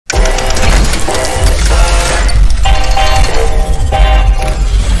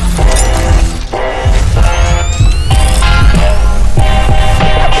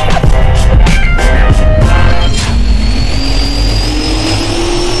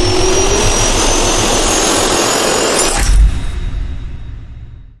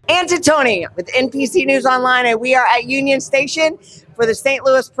Titone with NPC News Online, and we are at Union Station for the St.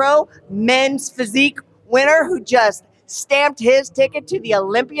 Louis Pro Men's Physique winner who just stamped his ticket to the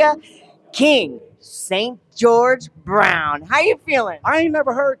Olympia, King St. George Brown. How you feeling? I ain't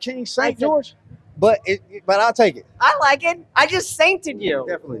never heard King St. George, but I'll take it. I like it. I just sainted you.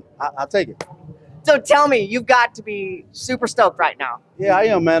 Definitely, I'll take it. So tell me, you've got to be super stoked right now. Yeah, I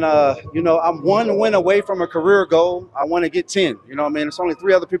am, man. You know, I'm one win away from a career goal. I want to get 10. You know what I mean? It's only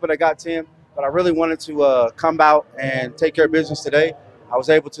 3 other people that got 10, but I really wanted to come out and take care of business today. I was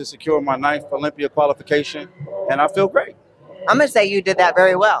able to secure my 9th Olympia qualification, and I feel great. I'm going to say you did that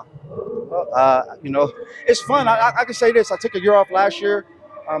very well. You know, it's fun. I can say this. I took a year off last year.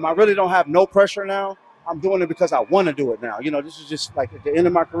 I really don't have no pressure now. I'm doing it because I want to do it now. You know, this is just like at the end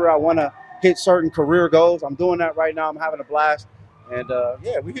of my career. I want to hit certain career goals. I'm doing that right now. I'm having a blast. And,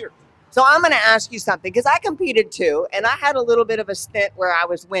 yeah, we're here. So I'm going to ask you something because I competed too, and I had a little bit of a stint where I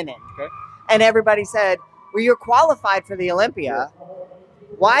was winning. Okay. And everybody said, well, you're qualified for the Olympia.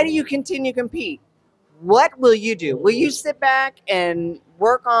 Why do you continue to compete? What will you do? Will you sit back and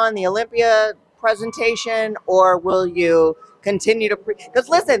work on the Olympia presentation, or will you continue to because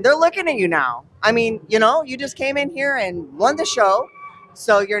listen, they're looking at you now. I mean, you know, you just came in here and won the show,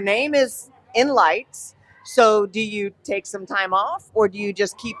 so your name is in lights. So do you take some time off, or do you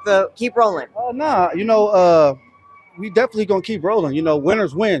just keep rolling? Nah, you know, we definitely gonna keep rolling. You know,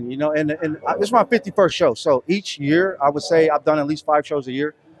 winners win. You know, and this is my 51st show. So each year, I would say I've done at least 5 shows a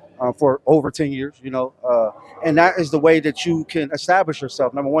year for over 10 years. You know, and that is the way that you can establish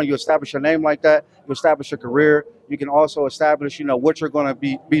yourself. Number one, you establish your name like that. You establish your career. You can also establish, you know, what you're going to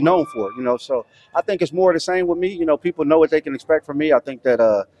be known for. You know, so I think it's more the same with me. You know, people know what they can expect from me. I think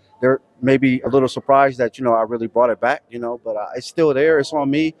that they're maybe a little surprised that, you know, I really brought it back, you know, but it's still there. It's on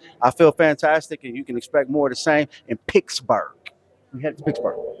me. I feel fantastic, and you can expect more of the same in Pittsburgh. We headed to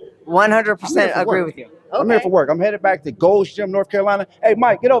Pittsburgh. 100% agree with you. Okay. I'm here for work. I'm headed back to Gold's Gym, North Carolina. Hey,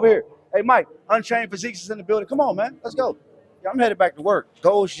 Mike, get over here. Hey, Mike, Unchained Physique is in the building. Come on, man. Let's go. Yeah, I'm headed back to work.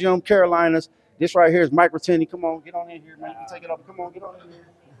 Gold's Gym, Carolinas. This right here is Mike Rotini. Come on, get on in here, man. You can take it over. Come on, get on in here.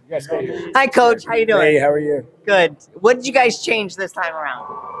 Yes, hi, Coach. How you doing? Hey, how are you? Good. What did you guys change this time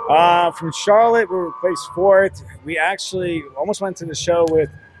around? From Charlotte, we were placed 4th. We actually almost went to the show with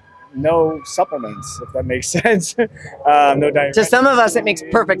no supplements, if that makes sense. No diet. To some of us, it makes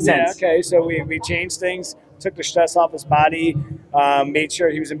perfect sense. Yeah, okay, so we changed things, took the stress off his body, made sure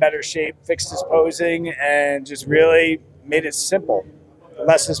he was in better shape, fixed his posing, and just really made it simple.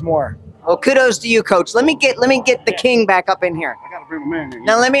 Less is more. Well, kudos to you, Coach. Let me get the king back up in here. I gotta bring my man in.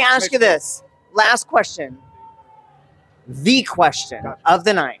 Now let me ask you this. Last question. The question of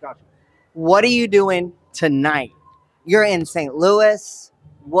the night. What are you doing tonight? You're in St. Louis.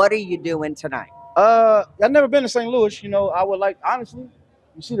 What are you doing tonight? I've never been to St. Louis. You know, I would like, honestly,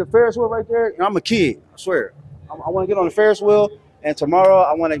 you see the Ferris wheel right there? I'm a kid, I swear. I want to get on the Ferris wheel, and tomorrow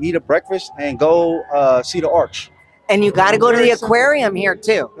I want to eat a breakfast and go see the Arch. And you got to go to the aquarium here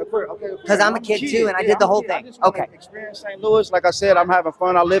too. Okay. Because I'm a kid too, and I did the whole thing. I just want to experience St. Louis. Like I said, I'm having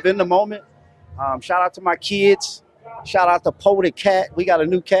fun. I live in the moment. Shout out to my kids. Shout out to Poe the cat. We got a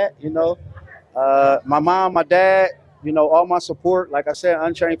new cat, you know. My mom, my dad, you know, all my support. Like I said,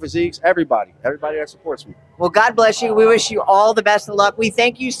 Unchained Physiques, everybody that supports me. Well, God bless you. We wish you all the best of luck. We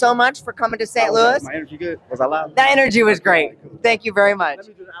thank you so much for coming to St. Louis. My energy good? Was I loud? That energy was great. Thank you very much. Let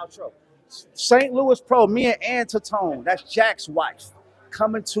me do the outro. St. Louis Pro, me and Titone, that's Jack's wife,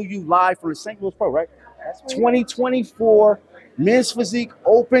 coming to you live from the St. Louis Pro, right? 2024 Men's Physique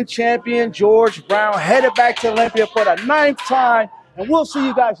Open Champion George Brown, headed back to Olympia for the 9th time, and we'll see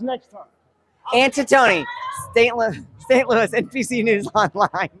you guys next time. And Titone, St. Louis NPC News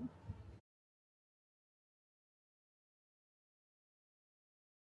Online.